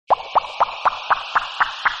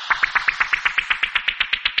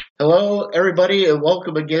Hello, everybody, and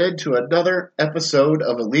welcome again to another episode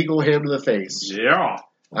of Illegal Hand to the Face. Yeah.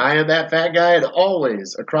 I am that fat guy, and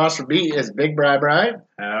always across from me is Big Bri Bri.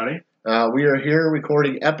 Howdy. We are here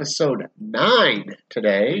recording episode 9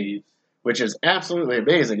 today, which is absolutely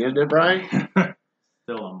amazing, isn't it, Bri?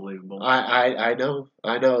 Still unbelievable. I know.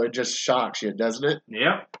 It just shocks you, doesn't it?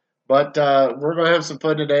 Yep. But we're going to have some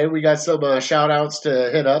fun today. We got some shout-outs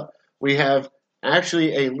to hit up. We have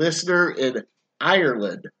actually a listener in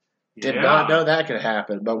Ireland. Did not know that could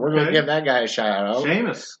happen, but we're going to give that guy a shout-out.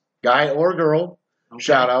 Seamus. Guy or girl,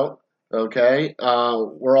 shout-out. Okay.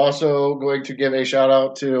 We're also going to give a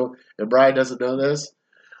shout-out to, and Brian doesn't know this,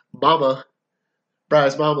 Mama.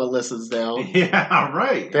 Brian's mama listens now. Yeah,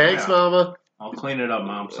 right. Thanks, Mama. I'll clean it up,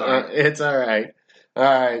 Mom. Sorry. It's all right. All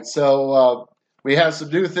right. So we have some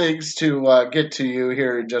new things to get to you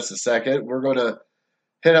here in just a second. We're going to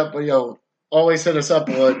hit up, always hit us up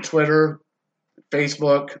on Twitter,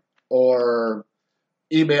 Facebook, or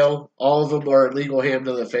email. All of them are Illegal Ham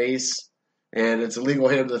to the Face, and it's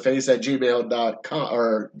illegalhamtotheface at gmail.com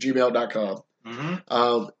or gmail.com.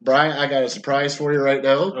 Mm-hmm. Brian, I got a surprise for you right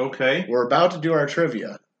now. Okay. We're about to do our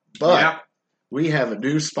trivia, but we have a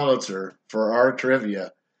new sponsor for our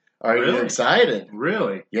trivia. Are you excited?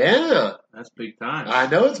 Really? Yeah. That's big time. I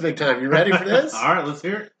know it's big time. You ready for this? All right, let's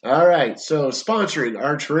hear it. All right. So sponsoring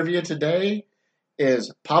our trivia today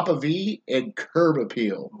is Papa V and Curb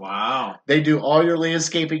Appeal. Wow. They do all your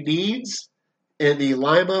landscaping needs in the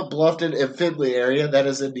Lima, Bluffton, and Findlay area. That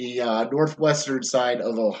is in the northwestern side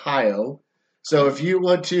of Ohio. So if you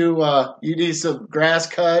want to, you need some grass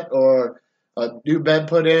cut or a new bed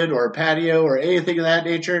put in or a patio or anything of that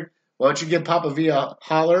nature, why don't you give Papa V a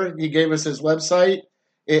holler? He gave us his website.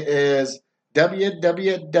 It is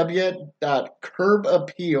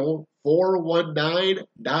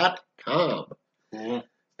www.curbappeal419.com. Cool.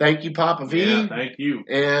 Thank you, Papa V. Yeah, thank you.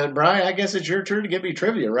 And Brian, I guess it's your turn to give me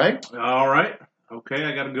trivia, right? All right. Okay,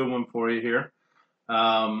 I got a good one for you here.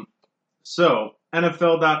 So,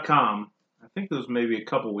 NFL.com, I think it was maybe a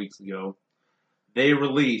couple weeks ago, they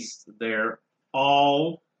released their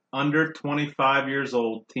all under 25 years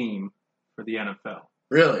old team for the NFL.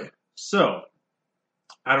 Really? So,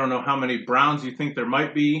 I don't know how many Browns you think there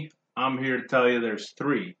might be. I'm here to tell you there's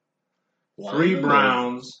 3. Wow. 3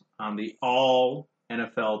 Browns on the all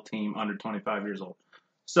NFL team under 25 years old.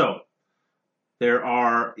 So, there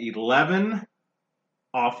are 11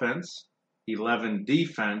 offense, 11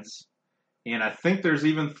 defense, and I think there's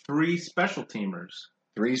even 3 special teamers.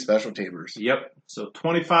 3 special teamers. Yep. So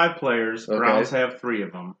 25 players. Okay. Browns have 3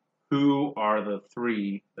 of them. Who are the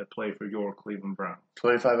 3 that play for your Cleveland Browns?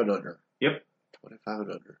 25 and under. Yep. 25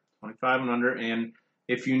 and under. 25 and under. And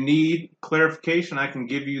if you need clarification, I can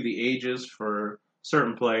give you the ages for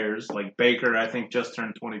certain players. Like Baker, I think, just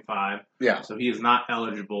turned 25. Yeah. So he is not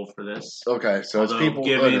eligible for this. Okay, so it's people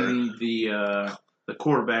given under. the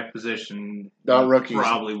quarterback position, Not rookies.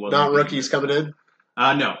 Probably wasn't. Not rookies coming in?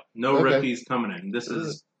 No Okay. rookies coming in. This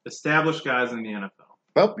is established guys in the NFL.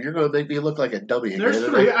 Well, you're going to make me look like a dummy. There's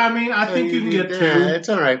again, 3. I mean, I think you can get 2. It's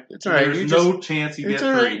all right. It's all right. There's no chance you get 3.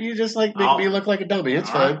 It's all right. You just make me look like a dummy. It's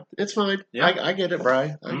fine. Right. It's fine. Yeah. I get it,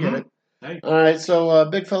 Brian. I get it. Hey. All right. So,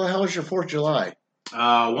 big fella, how was your 4th of July?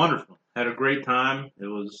 Wonderful. Had a great time. It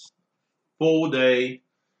was full day.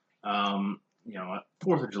 4th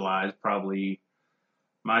of July is probably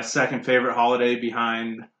my second favorite holiday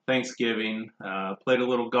behind Thanksgiving. Played a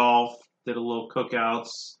little golf, did a little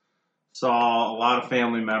cookouts, saw a lot of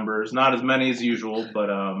family members. Not as many as usual, but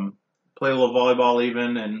played a little volleyball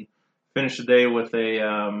even, and finished the day with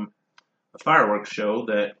a fireworks show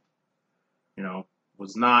that,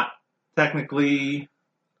 was not technically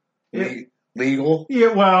legal. Yeah,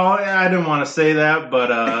 well, I didn't want to say that,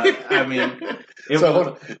 but I mean, hold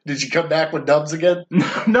on. Did you come back with dubs again?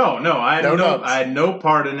 No, I dubs. had no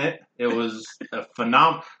part in it. It was a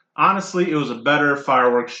phenomenal. Honestly, it was a better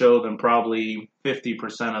fireworks show than probably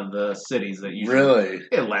 50% of the cities that usually. Really?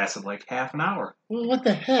 It lasted like half an hour. Well, what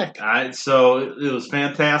the heck? So it was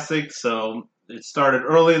fantastic. So it started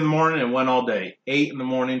early in the morning and went all day, 8 in the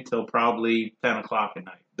morning till probably 10 o'clock at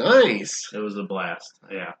night. Nice. It was a blast.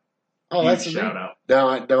 Yeah. Oh, that's a shout out. Now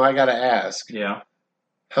I got to ask. Yeah.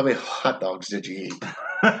 How many hot dogs did you eat?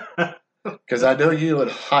 Because I know you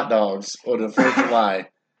and hot dogs on the 4th of July.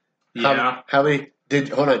 Yeah. How many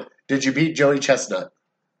hold on. Did you beat Joey Chestnut?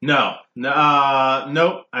 No.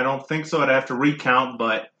 Nope. I don't think so. I'd have to recount,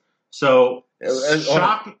 but so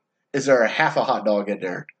shocking. Is there a half a hot dog in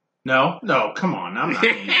there? No, come on. I'm not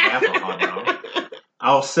eating half a hot dog.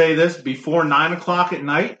 I'll say this, before 9 o'clock at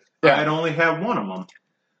night, I'd only have one of them.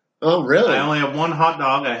 Oh, really? I only have one hot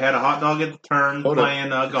dog. I had a hot dog at the turn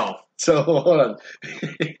playing golf. So hold on.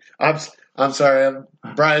 I'm I'm sorry.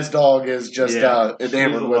 Brian's dog is just she's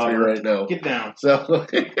enamored a with me lover. right now. Get down. So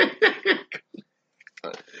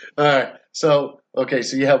all right. So okay.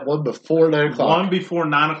 So you have one before 9 o'clock. One before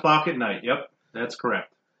 9 o'clock at night. Yep, that's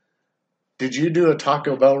correct. Did you do a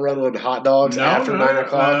Taco Bell run on hot dogs after 9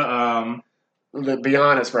 o'clock? Be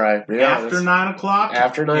honest, Brian. Be after honest. 9 o'clock.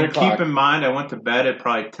 After 9 and o'clock. Keep in mind, I went to bed at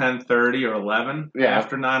probably 10:30 or 11. Yeah.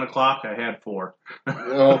 After 9 o'clock, I had 4.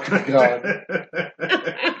 Oh God.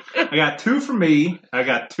 I got 2 for me. I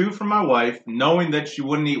got 2 for my wife, knowing that she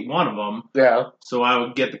wouldn't eat one of them. Yeah. So I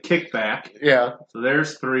would get the kickback. Yeah. So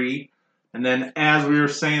there's 3. And then as we were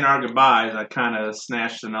saying our goodbyes, I kind of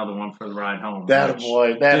snatched another one for the ride home. That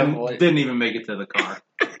boy. Didn't even make it to the car.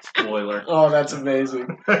 Spoiler. Oh, that's amazing.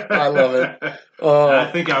 I love it. I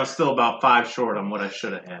think I was still about 5 short on what I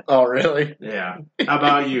should have had. Oh, really? Yeah. How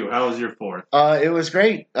about you? How was your 4th? It was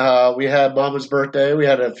great. We had Mama's birthday. We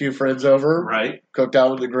had a few friends over. Right. Cooked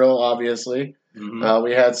out on the grill, obviously. Mm-hmm.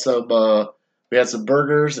 We had some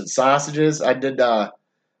burgers and sausages.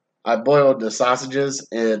 I boiled the sausages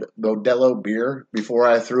in Modelo beer before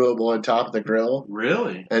I threw them on top of the grill.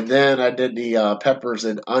 Really? And then I did the peppers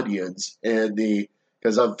and onions and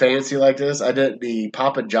because I'm fancy like this, I did the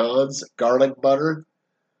Papa John's garlic butter,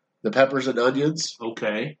 the peppers and onions.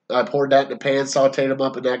 Okay. I poured that in the pan, sauteed them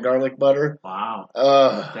up in that garlic butter. Wow.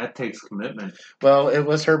 That takes commitment. Well, it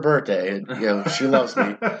was her birthday, and she loves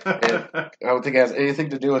me. And I don't think it has anything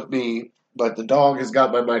to do with me, but the dog has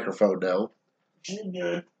got my microphone now.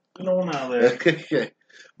 Good. Get on out there.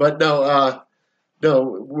 But no,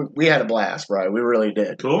 we had a blast, Brian. We really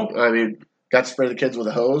did. Cool. I mean, got to spray the kids with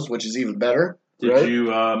a hose, which is even better. Did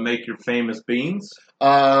you make your famous beans?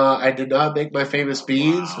 I did not make my famous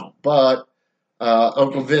beans, but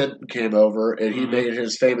Uncle Vin came over and he made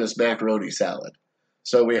his famous macaroni salad.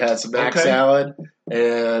 So we had some mac salad,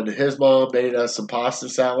 and his mom made us some pasta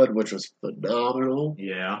salad, which was phenomenal.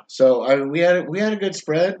 Yeah. So I mean, we had a good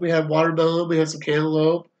spread. We had watermelon, we had some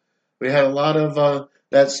cantaloupe, we had a lot of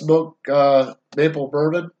that smoked maple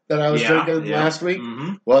bourbon that I was drinking last week.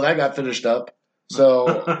 Mm-hmm. Well, that got finished up.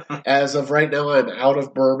 So as of right now, I'm out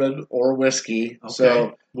of bourbon or whiskey. Okay.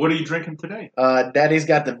 So what are you drinking today? Daddy's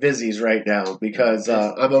got the Vizzies right now because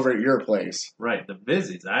I'm over at your place. Right, the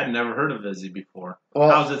Vizzies. I had never heard of Vizzy before. Well,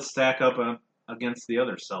 how's it stack up against the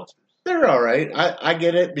other seltzers? They're all right. I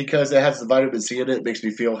get it because it has the vitamin C in it. It makes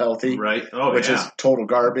me feel healthy. Right. Which is total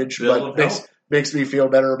garbage, but makes me feel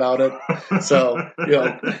better about it. So,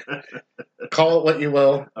 call it what you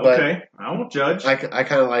will. Okay, I won't judge. I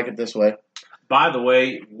kind of like it this way. By the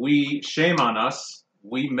way, shame on us.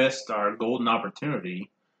 We missed our golden opportunity.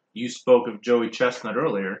 You spoke of Joey Chestnut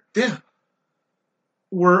earlier. Yeah.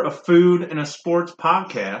 We're a food and a sports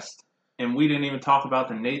podcast, and we didn't even talk about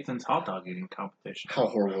the Nathan's hot dog eating competition. How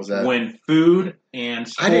horrible was that? When food and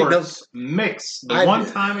sports mix one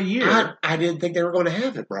time a year. I didn't think they were going to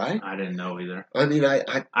have it, Brian. I didn't know either. I mean,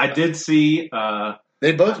 I did see...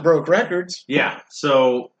 they both broke records. Yeah,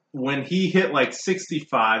 so... When he hit like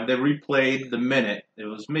 65, they replayed the minute. It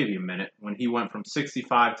was maybe a minute when he went from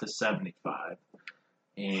 65 to 75.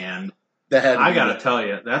 And I got to tell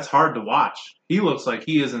you, that's hard to watch. He looks like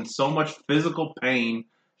he is in so much physical pain,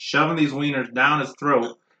 shoving these wieners down his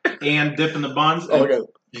throat and dipping the buns. Oh, no.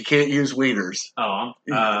 You can't use wieners. Oh,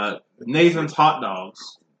 Nathan's hot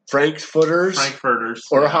dogs. Frankfurters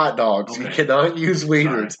or hot dogs. Okay. You cannot use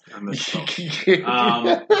wieners.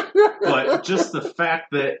 But just the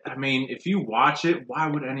fact that, I mean, if you watch it, why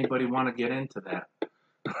would anybody want to get into that?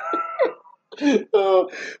 Oh,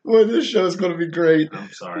 boy, this show is going to be great.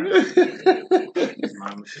 I'm sorry.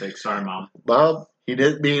 My mistake. Sorry, Mom. Mom, he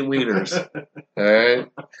didn't mean wieners. All right.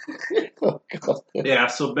 Oh, yeah,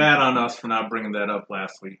 so bad on us for not bringing that up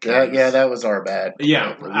last week. Yeah, that was our bad.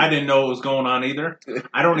 Yeah, I didn't know what was going on either.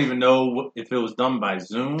 I don't even know if it was done by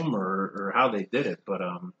Zoom or how they did it, but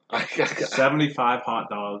 75 hot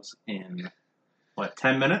dogs in,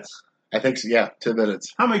 10 minutes? I think so, yeah, 10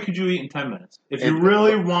 minutes. How many could you eat in 10 minutes? If you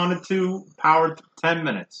really wanted to, power 10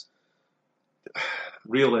 minutes.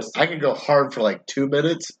 Realistic. I could go hard for 2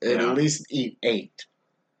 minutes and at least eat 8.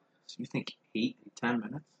 So you think 8 in 10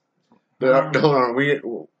 minutes? No,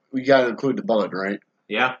 we got to include the bun, right?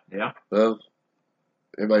 Yeah. Well,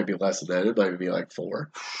 it might be less than that. It might be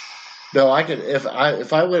 4. No, I could if I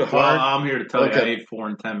went hard. Well, I'm here to tell you I ate 4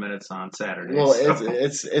 in 10 minutes on Saturday. Well,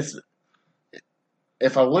 it's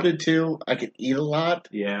if I wanted to, I could eat a lot.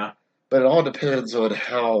 Yeah. But it all depends on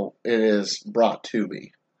how it is brought to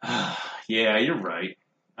me. Yeah, you're right.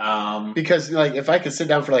 Because if I could sit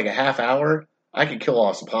down for a half hour, I could kill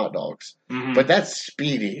off some hot dogs. Mm-hmm. But that's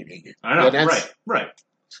speed eating. I know. Right.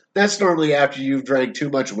 That's normally after you've drank too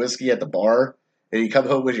much whiskey at the bar and you come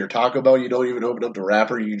home with your Taco Bell. You don't even open up the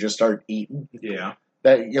wrapper. You just start eating. Yeah.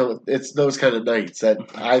 That it's those kind of nights that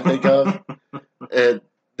I think of, and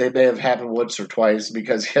they may have happened once or twice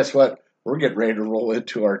because guess what? We're getting ready to roll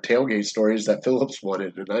into our tailgate stories that Phillips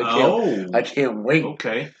wanted, and I can't wait.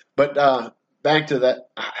 Okay. But back to that,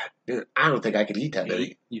 I don't think I could eat that many.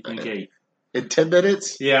 8? You think 8? In 10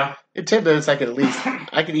 minutes? Yeah. In 10 minutes, I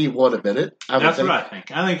can eat one a minute. That's what I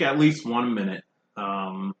think. I think at least 1 a minute.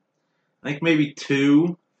 I think maybe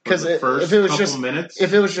 2 for the first couple minutes.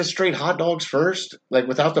 If it was just straight hot dogs first, like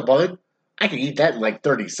without the bun, I could eat that in like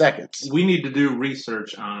 30 seconds. We need to do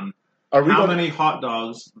research on how many hot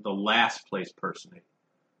dogs the last place person ate.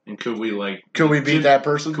 And could we beat that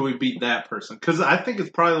person? Could we beat that person? Because I think it's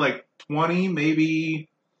probably like 20, maybe.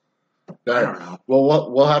 I don't know.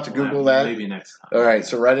 Well, we'll have to Google that. Maybe next time. All right,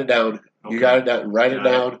 so write it down. Okay. You got it down. Write it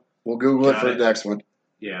down. We'll Google it for the next one.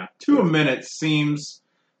 Yeah. 2 a minute seems...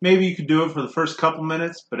 Maybe you could do it for the first couple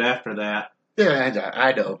minutes, but after that... Yeah,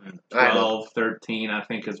 I know. 12, 13, I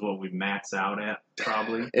think is what we max out at,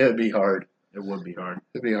 probably. It would be hard. It would be hard.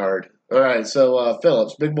 It'd be hard. All right, so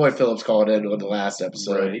Phillips, Big Boy Phillips called in on the last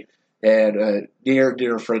episode. Right. And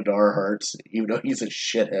dear friend to our hearts, even though he's a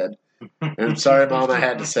shithead. And I'm sorry, Mom, I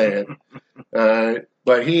had to say it.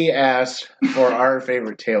 But he asked for our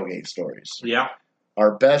favorite tailgate stories. Yeah.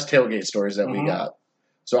 Our best tailgate stories that we got.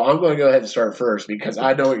 So I'm going to go ahead and start first because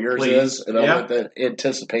I know what yours is, and I want the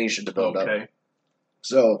anticipation to build up.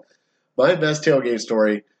 So my best tailgate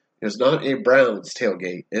story is not a Browns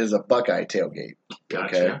tailgate. It is a Buckeye tailgate.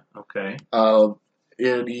 Gotcha. Okay.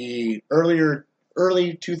 In the early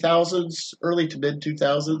 2000s, early to mid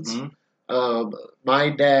 2000s, my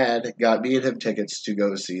dad got me and him tickets to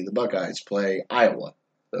go see the Buckeyes play Iowa.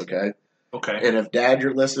 Okay. Okay. And if Dad,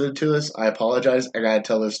 you're listening to this, I apologize. I got to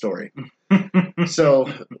tell this story.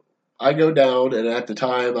 So I go down, and at the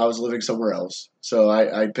time I was living somewhere else. So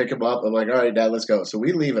I pick him up. I'm like, all right, Dad, let's go. So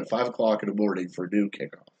we leave at 5 o'clock in the morning for noon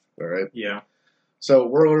kickoff. All right. Yeah. So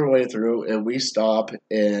we're on our way through, and we stop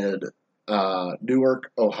in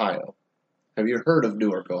Newark, Ohio. Have you heard of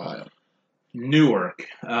Newark, Ohio? Newark.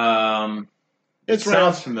 It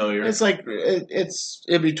sounds familiar. It's like it's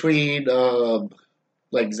in between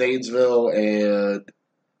like Zanesville and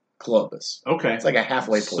Columbus. Okay. It's like a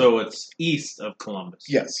halfway point. So it's east of Columbus.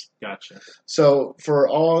 Yes. Gotcha. So for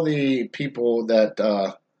all the people that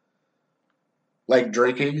like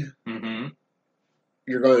drinking,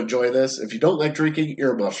 you're going to enjoy this. If you don't like drinking,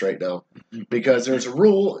 earmuffs right now. Because there's a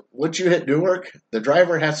rule, once you hit Newark, the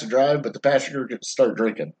driver has to drive, but the passenger can start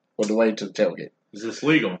drinking on the way to the tailgate. Is this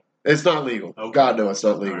legal? It's not legal. Okay. God, no, it's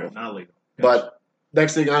not legal. Right, not legal. Gotcha. But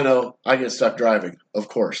next thing I know, I get stuck driving, of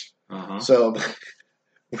course. So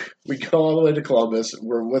we go all the way to Columbus.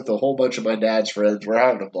 We're with a whole bunch of my dad's friends. We're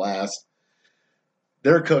having a blast.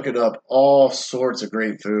 They're cooking up all sorts of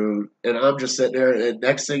great food, and I'm just sitting there, and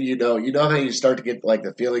next thing you know how you start to get like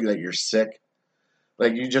the feeling that you're sick?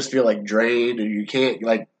 Like you just feel like drained, and you can't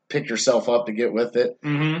like pick yourself up to get with it.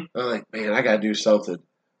 I'm like, man, I got to do something.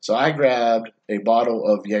 So I grabbed a bottle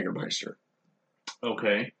of Jägermeister.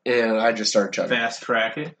 Okay. And I just started chugging. Fast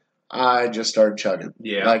track it? I just started chugging.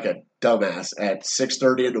 Yeah. Like a dumbass. At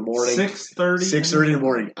 6:30 in the morning. 6:30? 6:30 in the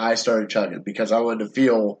morning, I started chugging because I wanted to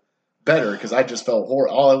feel better because I just felt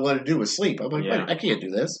horrible. All I wanted to do was sleep. I'm like, wait, I can't do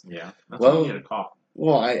this. Yeah. That's why you get a coffee.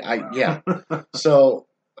 Well, yeah. So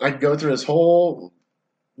I'd go through this whole,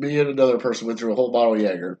 me and another person went through a whole bottle of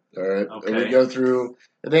Jaeger. All right. Okay. And we go through,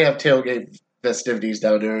 and they have tailgate festivities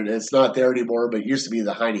down there, and it's not there anymore, but it used to be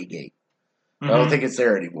the Heine Gate. I don't think it's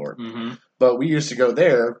there anymore. But we used to go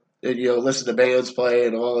there and, listen to bands play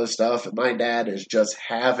and all this stuff. And my dad is just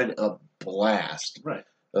having a blast. Right.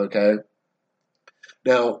 Okay.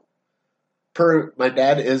 Now, my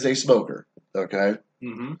dad is a smoker. Okay.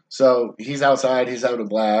 So he's outside. He's having a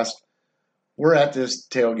blast. We're at this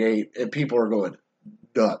tailgate, and people are going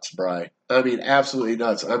nuts, Bri. I mean, absolutely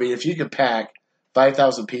nuts. I mean, if you could pack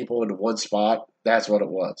 5,000 people into one spot, that's what it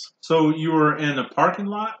was. So you were in a parking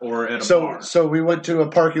lot or at a bar? So we went to a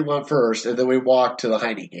parking lot first, and then we walked to the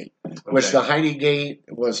Heine Gate, which the Heine Gate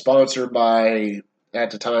was sponsored by, at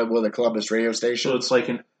the time, one of the Columbus radio stations. So it's like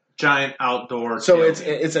a giant outdoor So tailgate.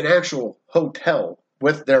 it's an actual hotel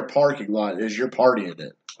with their parking lot as you're partying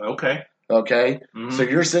in. Okay. Okay? So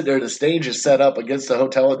you're sitting there, the stage is set up against the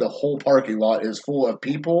hotel, and the whole parking lot is full of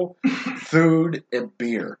people, food, and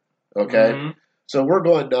beer. Okay? So we're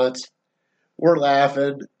going nuts. We're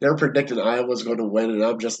laughing. They're predicting Iowa's going to win, and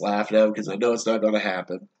I'm just laughing at them because I know it's not going to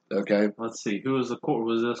happen. Okay? Let's see. Who was the court?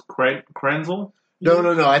 Was this Krenzel?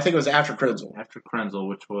 No. I think it was after Krenzel. After Krenzel,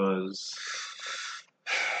 which was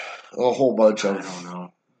a whole bunch of. I don't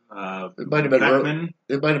know. It might have been Beckman.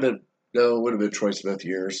 It might have been no, it would have been Troy Smith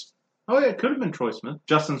years. Oh yeah, it could have been Troy Smith.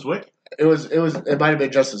 Justin Zwick. It might have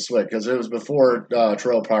been Justin Swick because it was before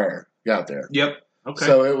Terrell Pryor got there. Yep. Okay.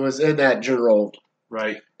 So it was in that general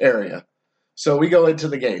right. area. So we go into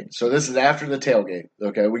the game. So this is after the tailgate.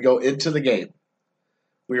 Okay, we go into the game.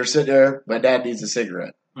 We were sitting there. My dad needs a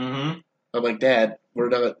cigarette. Mm-hmm. I'm like, Dad, we're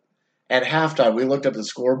not. At halftime, we looked up the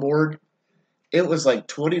scoreboard. It was like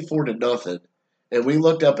 24-0, and we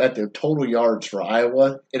looked up at the total yards for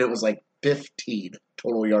Iowa, and it was like 15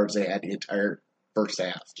 total yards they had the entire first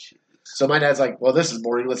half. So my dad's like, well, this is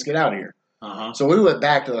boring. Let's get out of here. Uh-huh. So we went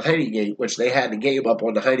back to the Heine Gate, which they had the game up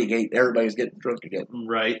on the Heine Gate, and everybody's getting drunk again.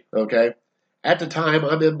 Right. Okay? At the time,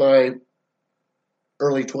 I'm in my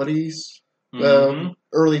early 20s,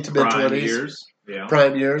 early to mid-20s. Prime years. Yeah.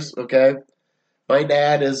 Prime years, okay? My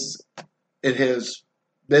dad is in his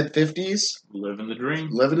mid-50s. Living the dream.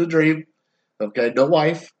 Living the dream. Okay? No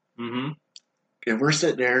wife. Mm-hmm. And we're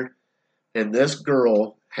sitting there, and this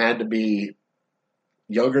girl had to be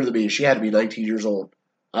younger than me. She had to be 19 years old.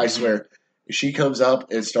 I swear. She comes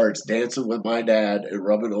up and starts dancing with my dad and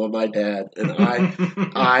rubbing on my dad, and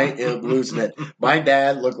I am losing it. My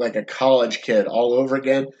dad looked like a college kid all over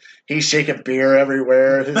again. He's shaking beer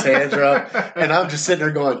everywhere. His hands are up. And I'm just sitting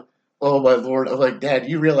there going, oh, my Lord. I'm like, Dad,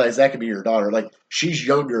 you realize that could be your daughter. Like, she's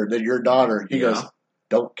younger than your daughter. He goes,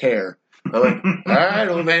 don't care. I'm like, all right,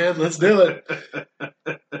 old man, let's do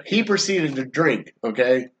it. He proceeded to drink,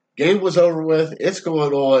 okay? Game was over with. It's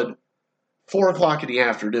going on 4 o'clock in the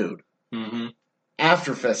afternoon. Mm-hmm.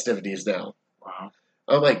 After festivities now. Wow.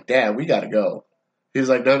 I'm like, Dad, we got to go. He's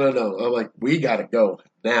like, no. I'm like, we got to go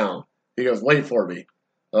now. He goes, wait for me.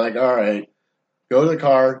 I'm like, all right. Go to the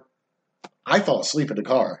car. I fall asleep in the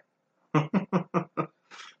car.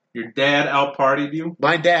 Your dad out-partied you?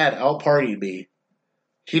 My dad out-partied me.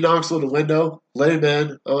 He knocks on the window, let him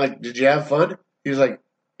in. I'm like, did you have fun? He's like,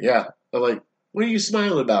 yeah. I'm like, what are you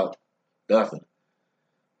smiling about? Nothing.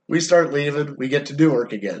 We start leaving. We get to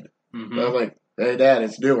Newark again. Mm-hmm. I'm like, hey, Dad,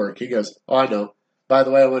 it's Newark. He goes, oh, I know. By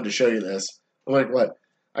the way, I wanted to show you this. I'm like, what?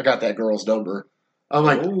 I got that girl's number. I'm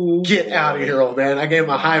like, get out of here, old man. I gave him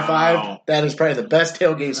a high five. That is probably the best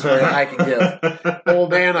tailgate story I can give.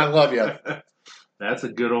 Old man, I love you. That's a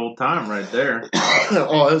good old time right there.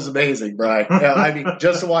 Oh, it was amazing, Brian. Yeah, I mean,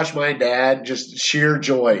 just to watch my dad, just sheer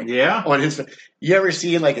joy. Yeah. On his. You ever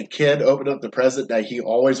see like a kid open up the present that he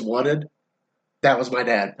always wanted? That was my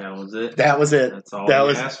dad. That was it. That was it. That's all that he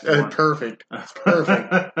was asked for. Perfect.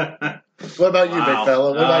 Perfect. What about you, big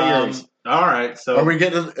fella? What about yours? All right. So are we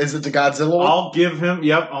getting? Is it the Godzilla one? I'll give him.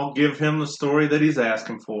 Yep. I'll give him the story that he's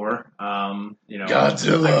asking for.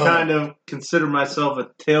 Godzilla. I kind of consider myself a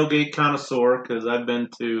tailgate connoisseur because I've been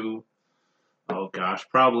to. Oh gosh,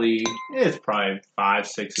 it's probably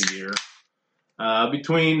 5-6 a year.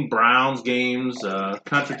 Between Browns games,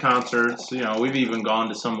 country concerts, we've even gone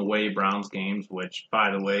to some away Browns games, which,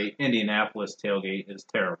 by the way, Indianapolis tailgate is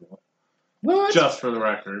terrible. What? Just for the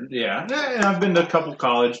record, yeah. And I've been to a couple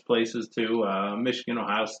college places, too. Michigan,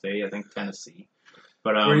 Ohio State, I think Tennessee.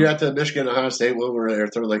 But were you at the Michigan, Ohio State one where they're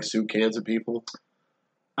throwing, like, soup cans at people?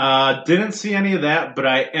 Didn't see any of that, but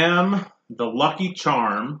I am the lucky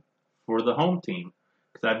charm for the home team.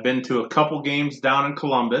 Because I've been to a couple games down in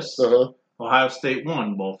Columbus. Uh-huh. Ohio State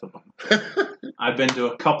won both of them. I've been to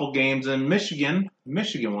a couple games in Michigan.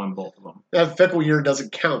 Michigan won both of them. That fickle year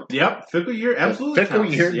doesn't count. Yep, fickle year absolutely fickle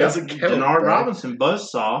counts. year doesn't count. Denard Robinson,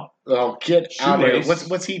 buzzsaw. Oh, get out of here.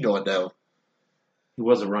 What's he doing now? He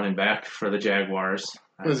was a running back for the Jaguars.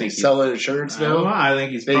 Was he selling insurance now? I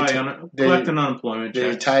think he's probably collecting unemployment checks.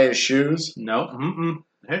 Did he tie his shoes? No.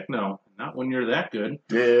 Heck no. Not when you're that good.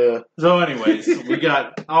 Yeah. So anyways, we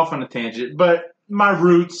got off on a tangent. But my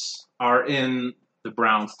roots are in the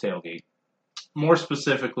Browns tailgate. More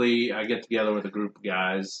specifically, I get together with a group of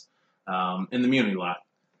guys in the Muni lot.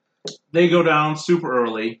 They go down super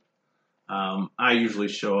early. I usually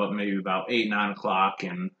show up maybe about 8, 9 o'clock,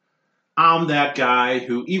 and I'm that guy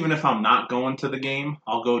who, even if I'm not going to the game,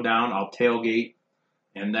 I'll go down, I'll tailgate,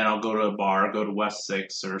 and then I'll go to a bar, go to West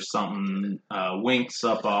 6 or something, Winks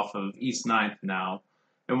up off of East 9th now,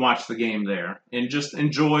 and watch the game there, and just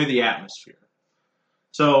enjoy the atmosphere.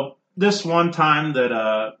 So this one time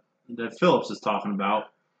that Phillips is talking about,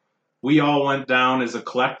 we all went down as a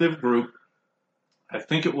collective group. I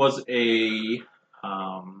think it was a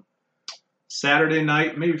Saturday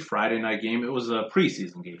night, maybe Friday night game. It was a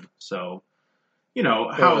preseason game. So,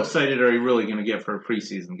 how excited are you really going to get for a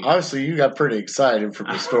preseason game? Obviously, you got pretty excited from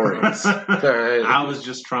the stories. Right. I was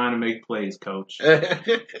just trying to make plays, Coach.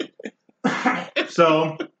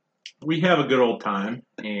 So, we have a good old time.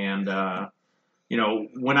 And,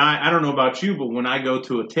 when I don't know about you, but when I go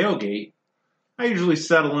to a tailgate, I usually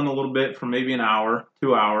settle in a little bit for maybe an hour,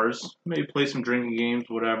 2 hours, maybe play some drinking games,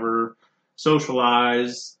 whatever,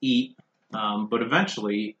 socialize, eat. But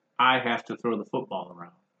eventually, I have to throw the football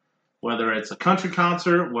around. Whether it's a country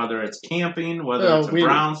concert, whether it's camping, whether it's a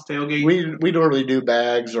Browns tailgate. We normally do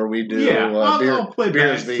bags or we do I'll play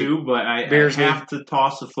bags too, but I Beers have to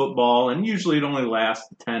toss a football, and usually it only lasts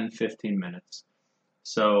 10, 15 minutes.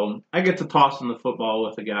 So I get to tossing the football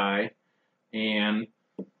with a guy, and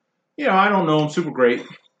I don't know him super great,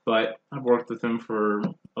 but I've worked with him for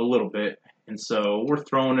a little bit, and so we're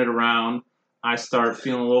throwing it around. I start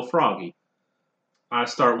feeling a little froggy. I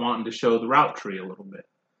start wanting to show the route tree a little bit.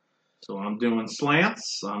 So I'm doing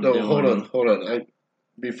slants. Hold on.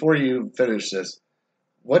 Before you finish this,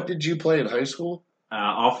 what did you play in high school?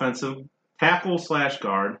 Offensive tackle /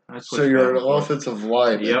 guard. So you're an offensive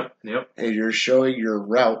lineman. Yep. And you're showing your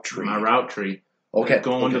route tree. My route tree. Okay.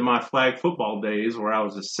 Going to my flag football days where I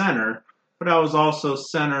was a center, but I was also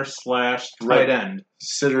center / tight end.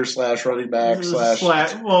 Center / running back /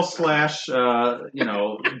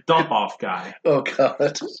 dump off guy. Oh,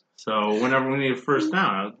 God. So whenever we need a first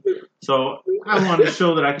down. So I wanted to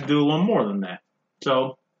show that I could do a little more than that.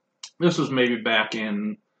 So this was maybe back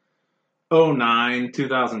in 2009,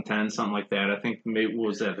 2010, something like that. I think maybe, what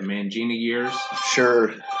was that, the Mangina years?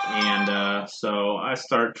 Sure. And so I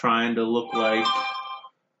started trying to look like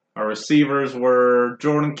our receivers were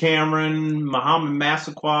Jordan Cameron, Muhammad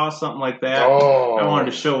Massaquoi, something like that. Oh. I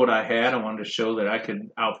wanted to show what I had. I wanted to show that I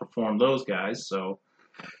could outperform those guys. So,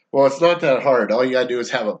 well, it's not that hard. All you got to do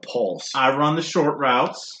is have a pulse. I run the short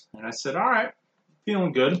routes, and I said, all right,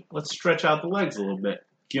 feeling good. Let's stretch out the legs a little bit.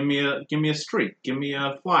 Give me a streak. Give me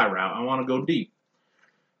a fly route. I want to go deep.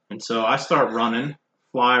 And so I start running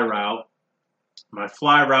fly route. My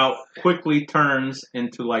fly route quickly turns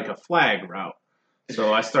into like a flag route.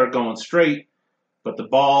 So I start going straight, but the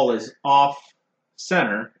ball is off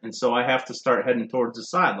center, and so I have to start heading towards the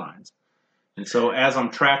sidelines. And so as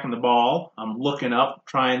I'm tracking the ball, I'm looking up,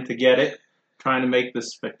 trying to get it, trying to make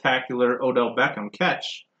this spectacular Odell Beckham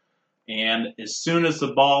catch. And as soon as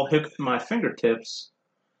the ball hit my fingertips,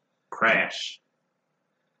 crash.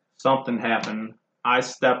 Something happened. I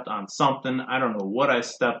stepped on something. I don't know what I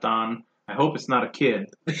stepped on. I hope it's not a kid.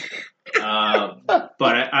 But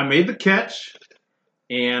I made the catch.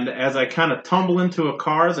 And as I kind of tumble into a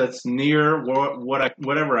car that's near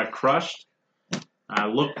whatever I crushed, I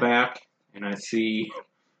look back and I see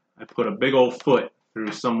I put a big old foot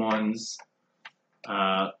through someone's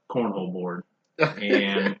cornhole board.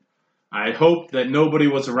 And I hope that nobody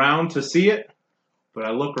was around to see it, but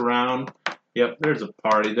I look around. Yep, there's a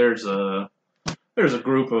party. There's a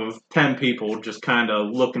group of 10 people just kind of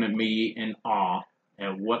looking at me in awe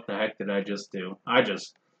at what the heck did I just do. I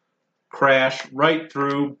just crashed right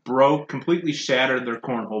through, broke, completely shattered their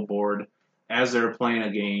cornhole board as they were playing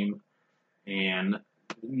a game. And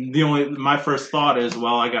my first thought is,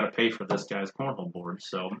 well, I got to pay for this guy's cornhole board.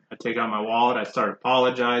 So I take out my wallet. I start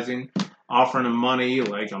apologizing, offering him money,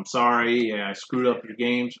 like, I'm sorry. Yeah, I screwed up your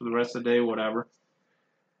games for the rest of the day, whatever.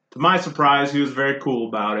 To my surprise, he was very cool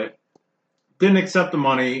about it. Didn't accept the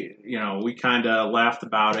money. We kind of laughed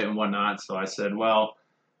about it and whatnot. So I said, well,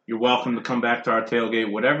 you're welcome to come back to our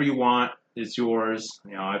tailgate. Whatever you want, it's yours.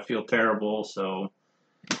 I feel terrible. So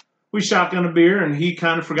we shotgun a beer, and he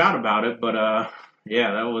kind of forgot about it. But, I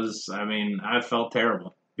felt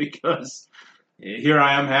terrible because here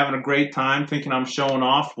I am having a great time thinking I'm showing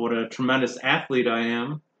off what a tremendous athlete I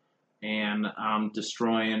am, and I'm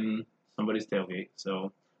destroying somebody's tailgate.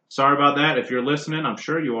 So sorry about that. If you're listening, I'm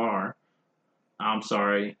sure you are. I'm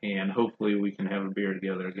sorry, and hopefully we can have a beer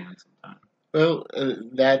together again sometime. Well,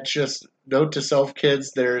 that just note to self,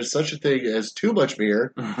 kids. There is such a thing as too much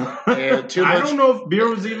beer, and too much. I don't know if beer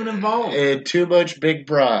was even involved. And too much Big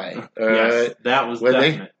Bry. Yes, that was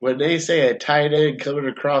definite. When they say a tight end coming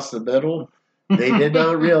across the middle, they did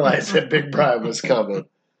not realize that Big Bry was coming.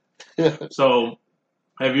 So,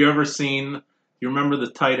 have you ever seen? You remember the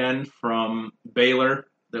tight end from Baylor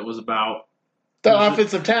that was about. The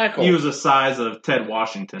offensive tackle. He was the size of Ted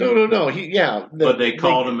Washington. No. But they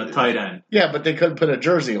called him a tight end. Yeah, but they couldn't put a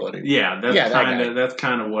jersey on him. Yeah, that's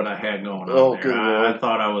kind of what I had going on there. Good Lord. I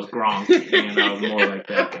thought I was Gronk, and I was more like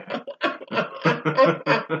that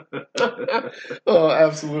guy. Oh,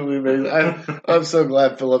 absolutely amazing. I'm so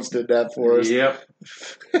glad Phillips did that for us. Yep.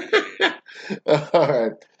 All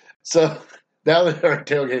right. So now that our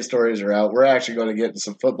tailgate stories are out, we're actually going to get into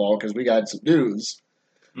some football because we got some news.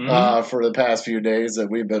 For the past few days that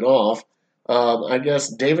we've been off. I guess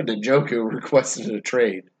David Njoku requested a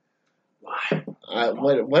trade. Why?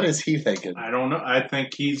 What is he thinking? I don't know. I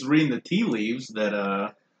think he's reading the tea leaves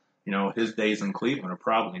that his days in Cleveland are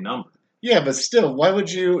probably numbered. Yeah, but still, why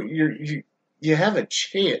would you have a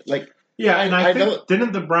chance? Like, Yeah, and I think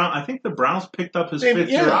don't. I think the Browns picked up his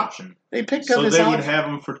fifth-year option. They picked up So his they option. would have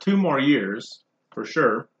him for 2 more years, for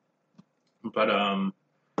sure. But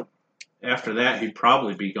after that, he'd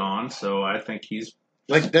probably be gone. So I think he's...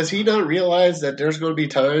 Like, does he not realize that there's going to be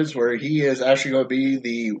times where he is actually going to be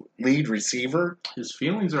the lead receiver? His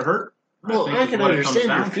feelings are hurt. Well, I can understand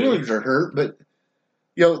your feelings are hurt, but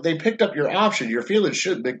they picked up your option. Your feelings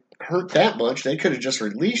shouldn't be hurt that much. They could have just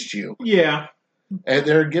released you. Yeah. And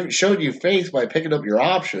they're showing you faith by picking up your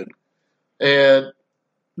option. And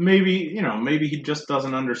maybe he just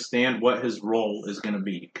doesn't understand what his role is going to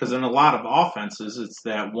be. Because in a lot of offenses, it's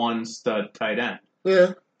that one stud tight end.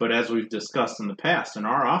 Yeah. But as we've discussed in the past, in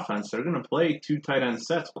our offense, they're going to play 2 tight end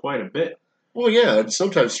sets quite a bit. Well, yeah, and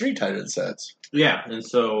sometimes 3 tight end sets. Yeah, and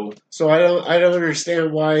so I don't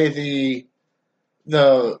understand why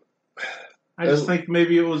I just think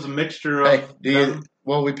maybe it was a mixture of.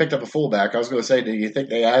 Well, we picked up a fullback. I was going to say, do you think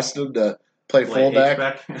they asked him to play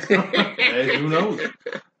fullback? Hey, who knows?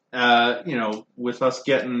 With us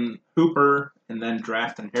getting Hooper and then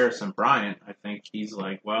drafting Harrison Bryant, I think he's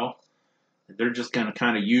like, well, they're just going to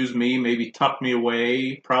kind of use me, maybe tuck me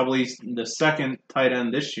away, probably the second tight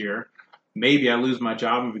end this year. Maybe I lose my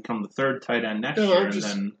job and become the third tight end next year. And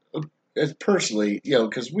then, as personally,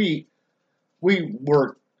 because we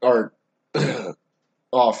work our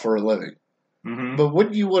off for a living. Mm-hmm. But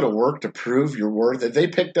wouldn't you want to work to prove your worth? If they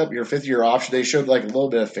picked up your 5th-year option, they showed like a little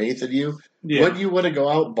bit of faith in you. Yeah. Wouldn't you want to go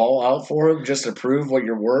out and ball out for him just to prove what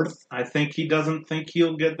you're worth? I think he doesn't think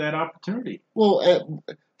he'll get that opportunity. Well,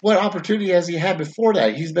 what opportunity has he had before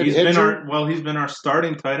that? He's been injured. He's been our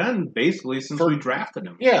starting tight end basically since we drafted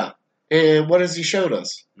him. Yeah, and what has he showed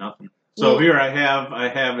us? Nothing. So here I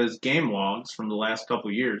have his game logs from the last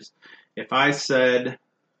couple of years. If I said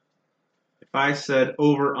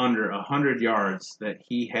over under 100 yards that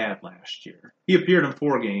he had last year, he appeared in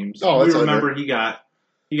 4 games. Oh, we remember he got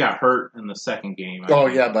hurt in the second game.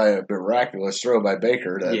 Yeah, by a miraculous throw by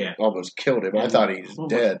Baker that almost killed him. I thought he was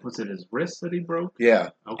dead. Was it his wrist that he broke? Yeah,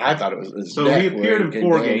 okay. I thought it was his So neck he appeared in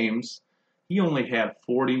 4 games. He only had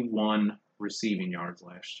 41 receiving yards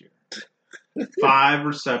last year. 5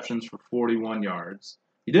 receptions for 41 yards.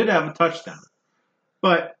 He did have a touchdown.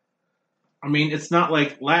 But, I mean, it's not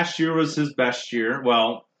like last year was his best year.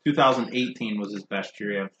 Well, 2018 was his best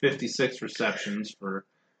year. He had 56 receptions for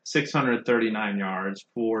 639 yards,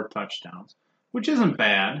 4 touchdowns, which isn't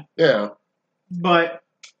bad. Yeah. But,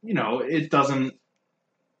 it doesn't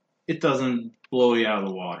blow you out of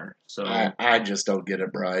the water. So I just don't get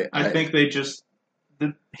it, Brian. I think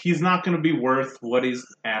he's not going to be worth what he's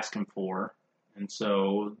asking for. And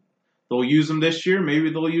so they'll use him this year. Maybe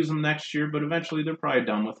they'll use him next year, but eventually they're probably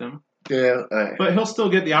done with him. Yeah. But he'll still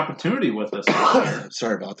get the opportunity with us this year.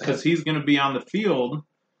 Sorry about that. Because he's going to be on the field,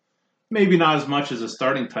 maybe not as much as a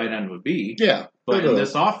starting tight end would be. Yeah. But in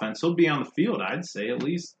this offense, he'll be on the field, I'd say, at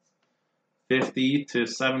least 50 to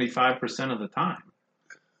 75% of the time.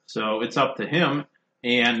 So it's up to him.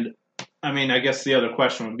 And, I mean, I guess the other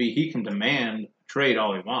question would be, he can demand trade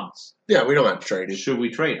all he wants. Yeah, we don't have to trade him. Should we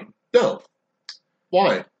trade him? No.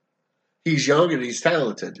 Why? He's young and he's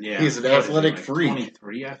talented. Yeah. He's an athletic freak.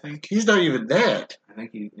 23, I think. He's not even that. I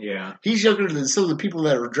think He's younger than some of the people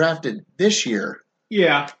that were drafted this year.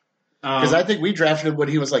 Yeah. Because I think we drafted him when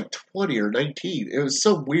he was like 20 or 19. It was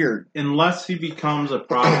so weird. Unless he becomes a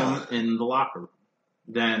problem in the locker room.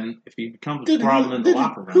 Then, if he becomes a problem in the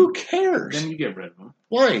locker room, who cares? Then you get rid of him.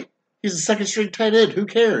 Why? He's a second-string tight end. Who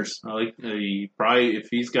cares? If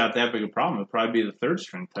he's got that big a problem, it'll probably be the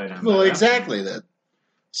third-string tight end. Well, exactly then.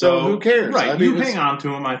 So who cares? Right, you hang on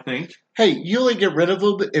to him, I think. Hey, you only get rid of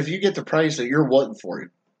him if you get the price that you're wanting for him.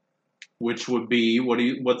 Which would be,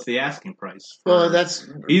 what's the asking price? Well, that's...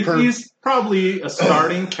 He's probably a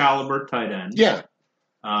starting caliber tight end. Yeah.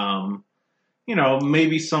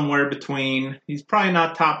 Maybe somewhere between, he's probably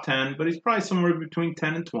not top 10, but he's probably somewhere between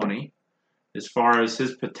 10 and 20 as far as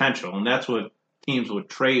his potential. And that's what teams would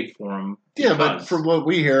trade for him. Yeah, but from what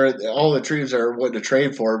we hear, all the teams are wanting to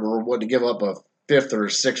trade for him or wanting to give up a 5th or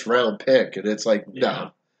 6th round pick. And it's like,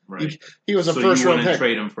 no. Right. He was a first round pick. You wouldn't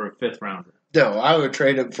trade him for a 5th rounder? No, I would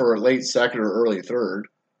trade him for a late 2nd or early 3rd.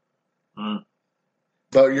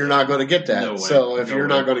 But you're not going to get that. No way. So if you're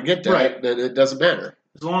not going to get that, then it doesn't matter.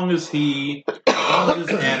 As long as his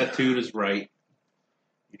attitude is right,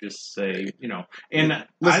 you just say, And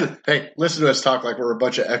listen to us talk like we're a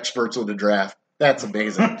bunch of experts on the draft. That's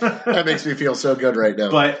amazing. That makes me feel so good right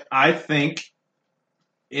now. But I think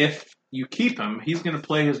if you keep him, he's going to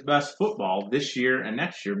play his best football this year and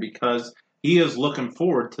next year because he is looking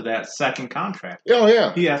forward to that second contract. Oh,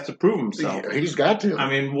 yeah. He has to prove himself. He's got to. I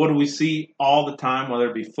mean, what do we see all the time, whether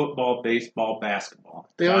it be football, baseball, basketball?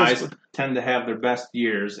 Guys tend to have their best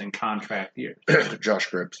years in contract years. Josh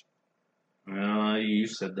Cripps. You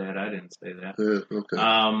said that. I didn't say that. Okay.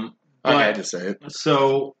 I had to say it.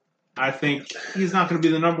 So I think he's not going to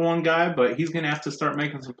be the number one guy, but he's going to have to start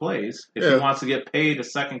making some plays if he wants to get paid a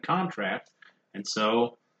second contract. And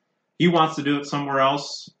so he wants to do it somewhere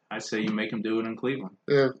else. I say you make him do it in Cleveland.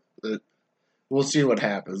 Yeah, we'll see what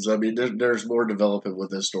happens. I mean, there's more development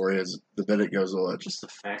with this story as the minute goes on. Just the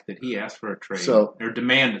fact that he asked for a trade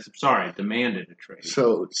demanded a trade.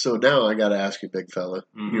 So now I got to ask you, big fella.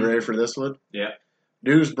 Mm-hmm. You ready for this one? Yeah.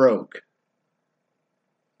 News broke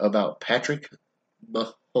about Patrick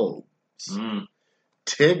Mahomes.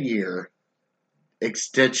 10-year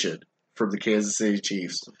extension from the Kansas City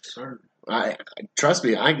Chiefs. That's absurd. Trust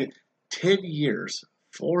me, I get 10 years.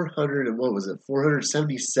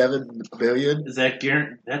 477 million. Is that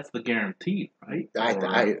that's the guarantee, right?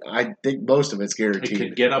 I think most of it's guaranteed. It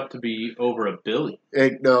could get up to be over $1 billion.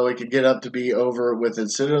 It could get up to be over with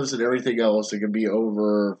incentives and everything else. It could be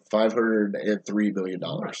over $503 million.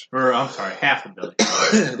 Or I'm sorry,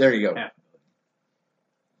 $500 million. There you go.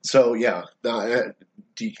 So yeah,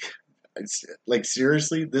 like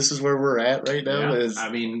seriously, this is where we're at right now.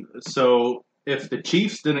 So. If the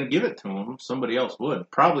Chiefs didn't give it to him, somebody else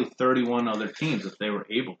would. Probably 31 other teams, if they were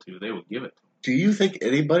able to, they would give it to him. Do you think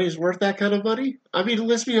anybody's worth that kind of money? I mean,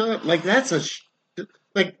 let's be honest. Like that's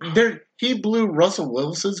he blew Russell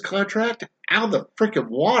Wilson's contract out of the freaking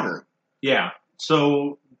water. Yeah.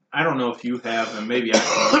 So I don't know if you have, and maybe I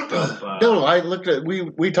can look up. No, I looked at.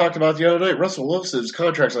 We talked about the other night. Russell Wilson's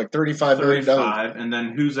contract's like $35 million. And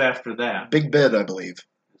then who's after that? Big Ben, I believe.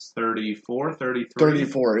 34, 33?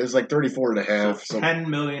 34. It was like 34 and a half. So $10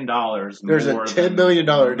 million There's a $10 million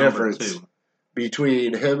difference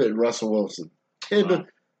between him and Russell Wilson. He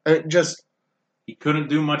couldn't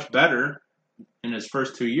do much better in his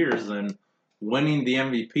first 2 years than winning the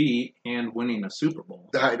MVP and winning a Super Bowl.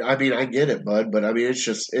 I mean, I get it, bud, but I mean,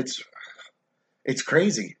 it's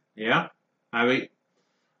crazy. Yeah.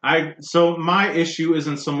 So my issue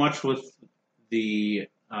isn't so much with the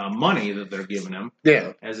money that they're giving him,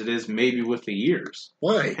 as it is maybe with the years.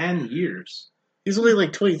 Why? 10 years. He's only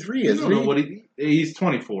like 23, isn't he? He's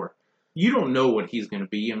 24. You don't know what he's going to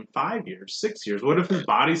be in 5 years, 6 years. What if his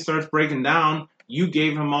body starts breaking down? You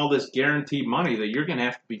gave him all this guaranteed money that you're going to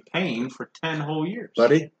have to be paying for 10 whole years.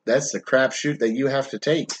 Buddy, that's the crapshoot that you have to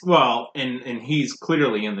take. Well, and he's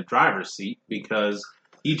clearly in the driver's seat because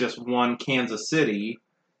he just won Kansas City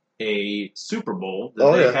a Super Bowl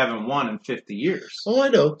that they haven't won in 50 years. Oh, I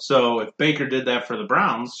know. So if Baker did that for the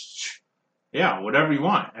Browns, whatever you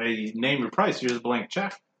want. Name your price. Here's a blank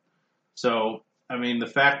check. So, I mean, the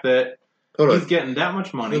fact that he's getting that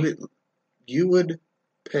much money. You would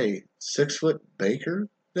pay 6-foot Baker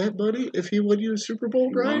that money if he won you a Super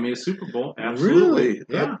Bowl, Brian? Won me a Super Bowl. Absolutely. Really?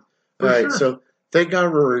 Yeah. All right, so thank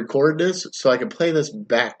God we're recording this so I can play this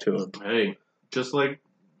back to him. Hey, just like,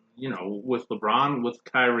 with LeBron, with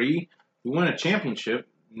Kyrie, you win a championship,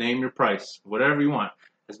 name your price, whatever you want.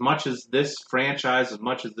 As much as this franchise, as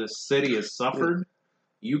much as this city has suffered,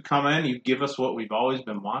 you come in, you give us what we've always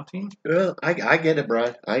been wanting. Well, I get it,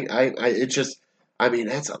 Brian. It's just, I mean,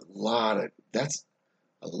 that's a lot of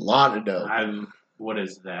dough. What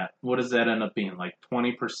is that? What does that end up being? Like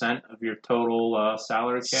 20% of your total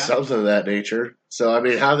salary cap? Something of that nature. So, I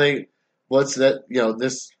mean, once that,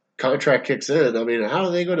 this contract kicks in, I mean, how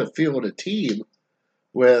are they going to field a team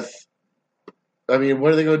with, I mean,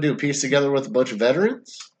 what are they going to do? Piece together with a bunch of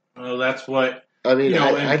veterans? Well, that's what, I mean,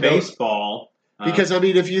 in baseball. Because, I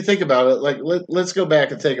mean, if you think about it, like, let's go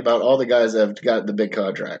back and think about all the guys that have gotten the big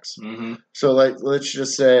contracts. Mm-hmm. So, like, let's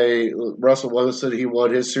just say Russell Wilson, he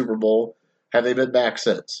won his Super Bowl. Have they been back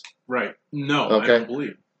since? Right. No, okay. I don't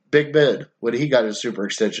believe. Big Ben, when he got his super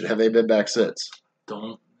extension, have they been back since?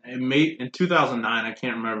 In 2009, I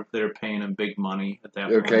can't remember if they were paying him big money at that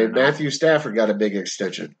point. Okay, Matthew Stafford got a big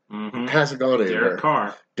extension. Mm-hmm. Hasn't gone anywhere.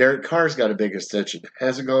 Derek Carr's got a big extension.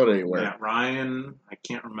 Hasn't gone anywhere. Matt Ryan, I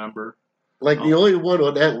can't remember. Like, the only one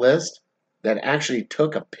on that list that actually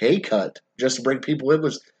took a pay cut just to bring people in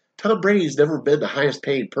was Tom Brady's never been the highest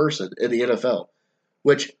paid person in the NFL.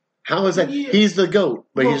 Which, how is that? Yeah. He's the GOAT,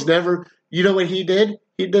 but he's never, you know what he did?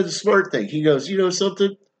 He did the smart thing. He goes, you know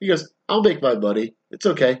something? He goes, I'll make my money. It's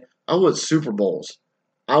okay. I want Super Bowls.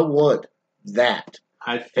 I want that.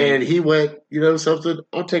 And he went, you know something?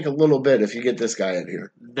 I'll take a little bit if you get this guy in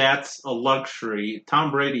here. That's a luxury. Tom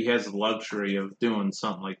Brady has the luxury of doing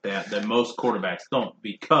something like that most quarterbacks don't,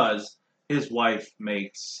 because his wife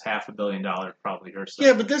makes $500 million probably herself.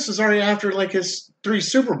 Yeah, but this was already after like his 3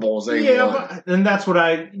 Super Bowls they won. And that's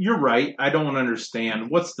what you're right. I don't understand.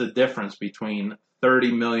 What's the difference between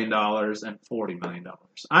 $30 million and $40 million?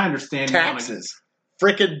 I understand taxes.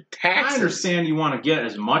 Freaking taxes. I understand you want to get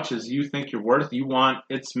as much as you think you're worth. You want,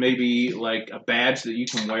 it's maybe like a badge that you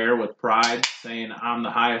can wear with pride saying, I'm the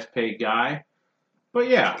highest paid guy. But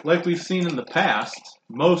yeah, like we've seen in the past,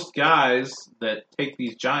 most guys that take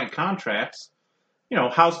these giant contracts,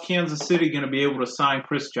 how's Kansas City going to be able to sign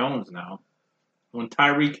Chris Jones now? When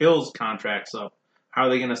Tyreek Hill's contract's up, how are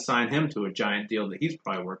they going to sign him to a giant deal that he's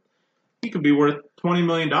probably worth? He could be worth $20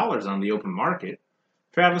 million on the open market.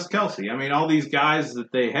 Travis Kelce. I mean, all these guys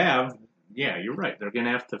that they have, yeah, you're right. They're going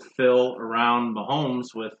to have to fill around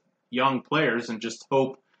Mahomes with young players and just